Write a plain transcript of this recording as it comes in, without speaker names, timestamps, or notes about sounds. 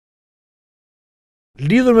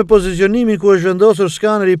Lidhur me pozicionimin ku është vendosur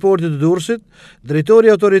skaneri i portit të Durrësit, drejtori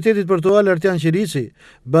i autoritetit portuar Artian Qirici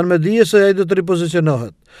bën me dije se ai do të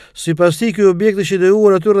ripozicionohet. Sipas tij, ky objekt është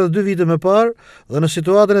ideuar aty rreth 2 vite më parë dhe në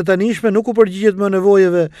situatën e tanishme nuk u përgjigjet më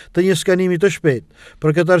nevojave të një skanimi të shpejt.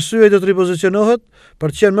 Për këtë arsye ai do të ripozicionohet për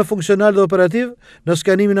të qenë më funksional dhe operativ në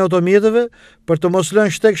skanimin e automjeteve për të mos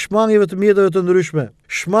lënë shtek shmangjeve të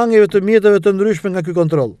mjeteve të ndryshme nga ky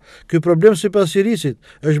kontroll. Ky problem sipas Qiricit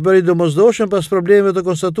është bërë i domosdoshëm pas problemeve të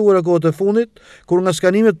konstatuara kohët e fundit, kur nga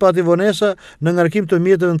skanimet pati vonesa në ngarkim të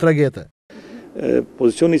mjeteve në tragete.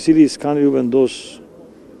 Pozicioni i cili skaneri u vendos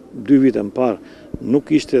 2 vite më parë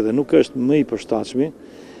nuk ishte dhe nuk është më i përshtatshëm.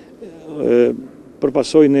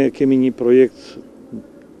 Përpasoj ne kemi një projekt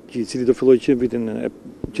i cili do fillojë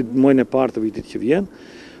që muajin e parë të vitit që vjen,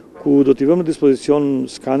 ku do t'i vëmë në dispozicion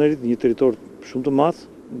skanerit një territor shumë të madh,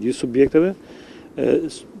 gjithë subjekteve,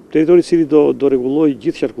 territori i cili do rregullojë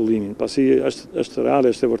gjithë qarkullimin, pasi është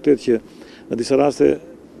reale, është e vërtetë që në disa raste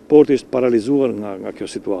porti është paralizuar nga kjo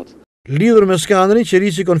situatë. Lidhur me skanerin,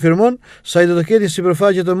 Qirici konfirmon se ai do të ketë një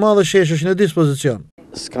sipërfaqe të madhe sheshësh në dispozicion.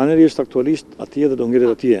 Skaneri është aktualisht atje dhe do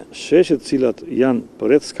ngrihet atje. Sheshet të cilat janë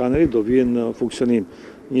përreth skanerit do vijnë në funksionim,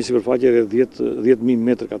 një sipërfaqe rreth 10.000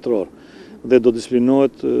 m2 dhe do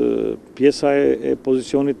disiplinohet pjesa e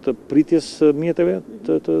pozicionit të pritjes mjeteve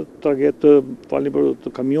të të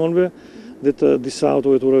kamionëve dhe të disa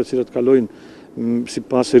autoveturave të cilat kalojnë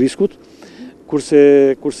sipas riskut. Kurse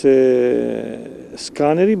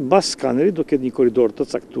skaneri, mbas skaneri do ketë një korridor të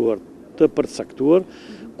caktuar, të përcaktuar,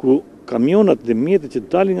 ku kamionat dhe mjetet që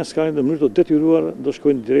dalin nga skaneri në mënyrë të detyruar do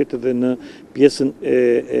shkojnë drejt edhe në pjesën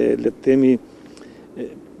le të themi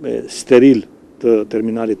steril të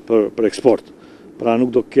terminalit për eksport. Pra nuk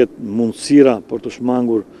do ketë mundësira për të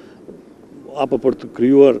shmangur apo për të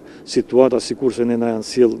krijuar situata sikurse ne na janë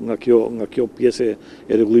sjell nga kjo pjesë e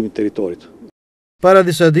rregullimit të territorit. Para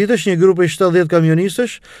disa ditësh, një grup i 70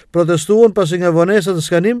 kamionistësh protestuan pasi nga vonesat e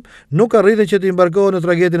skanim nuk arritën që të imbarkohen në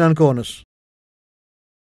tragetin Ankonës.